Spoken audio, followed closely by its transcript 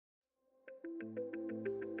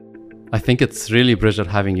I think it's really a pleasure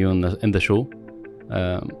having you in the show.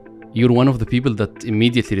 You're one of the people that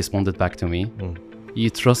immediately responded back to me. You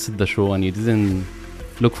trusted the show and you didn't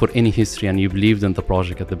look for any history, and you believed in the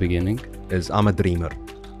project at the beginning. I'm a dreamer.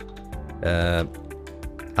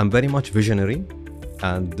 I'm very much visionary,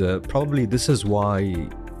 and probably this is why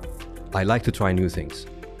I like to try new things.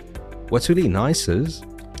 What's really nice is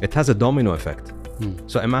it has a domino effect.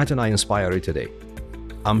 So imagine I inspire you today.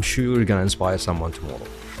 I'm sure you're gonna inspire someone tomorrow.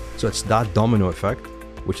 So it's that domino effect,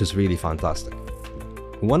 which is really fantastic.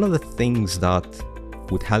 One of the things that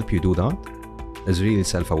would help you do that is really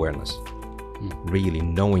self-awareness. Really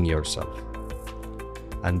knowing yourself.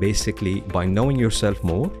 And basically, by knowing yourself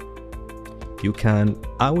more, you can,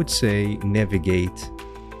 I would say, navigate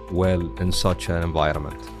well in such an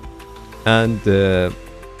environment. And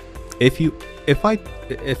if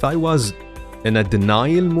I was in a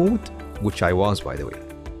denial mode, which I was, by the way,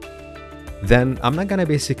 then I'm not gonna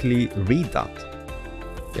basically read that.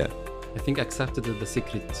 Yeah. I think accepted the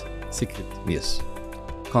secret Yes.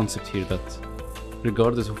 concept here, that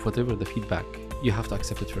regardless of whatever the feedback, you have to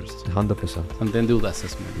accept it first 100%. and then do the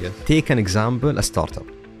assessment. Yes. Take an example, a startup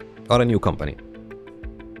or a new company.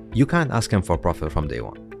 You can't ask them for profit from day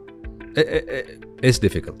one. It's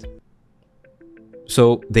difficult.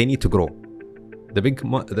 So they need to grow.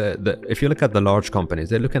 If you look at the large companies,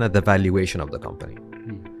 they're looking at the valuation of the company.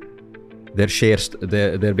 Their shares,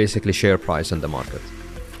 their basically share price in the market.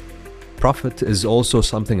 Profit is also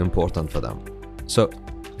something important for them. So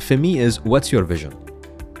for me is, what's your vision?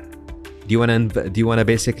 Do you want to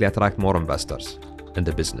basically attract more investors in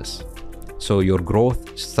the business? So your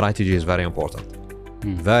growth strategy is very important.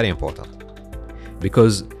 Very important.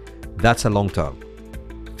 Because that's a long term.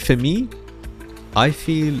 For me, I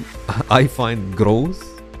find growth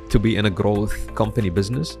to be in a growth company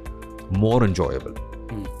business more enjoyable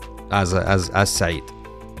as Saeed.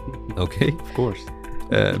 Okay? Of course.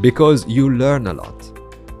 Because you learn a lot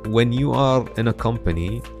when you are in a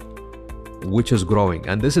company which is growing,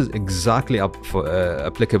 and this is exactly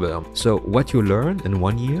applicable. So what you learn in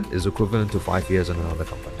 1 year is equivalent to 5 years in another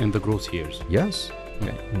company. In the growth years. Yes.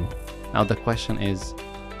 Okay. Now the question is,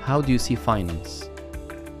 how do you see finance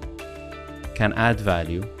can add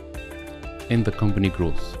value in the company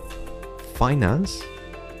growth? Finance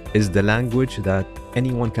is the language that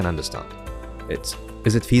anyone can understand.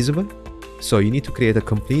 Is it feasible? So you need to create a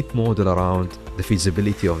complete model around the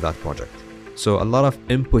feasibility of that project. So a lot of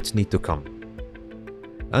inputs need to come.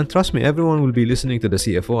 And trust me, everyone will be listening to the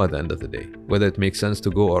CFO at the end of the day, whether it makes sense to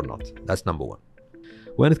go or not. That's number one.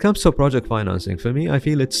 When it comes to project financing, for me, I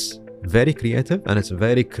feel it's very creative and it's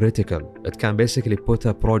very critical. It can basically put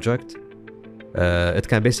a project, it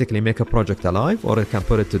can basically make a project alive, or it can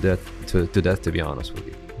put it to death, to be honest with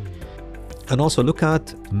you. And also look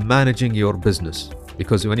at managing your business.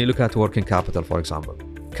 Because when you look at working capital, for example,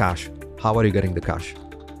 cash, how are you getting the cash?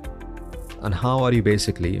 And how are you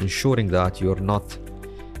basically ensuring that you're not,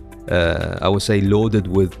 I would say, loaded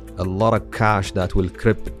with a lot of cash that will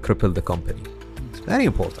cripple the company? It's very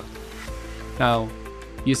important. Now,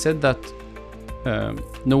 you said that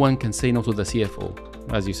no one can say no to the CFO,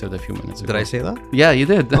 as you said a few minutes ago. Did I say that? Yeah, you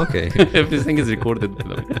did. Okay. Everything is recorded, by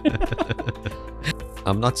the way.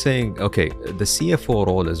 I'm not saying, okay, the CFO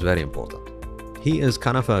role is very important. He is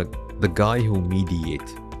kind of the guy who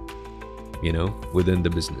mediates, within the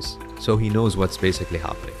business. So he knows what's basically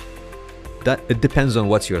happening. That it depends on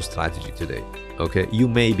what's your strategy today. Okay, you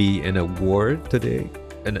may be in a world today,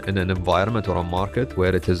 in an environment or a market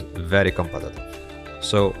where it is very competitive.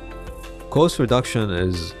 So cost reduction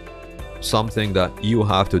is something that you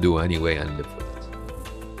have to do anyway and live with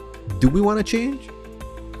it. Do we want to change?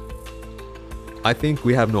 I think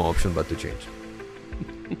we have no option but to change.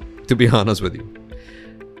 To be honest with you.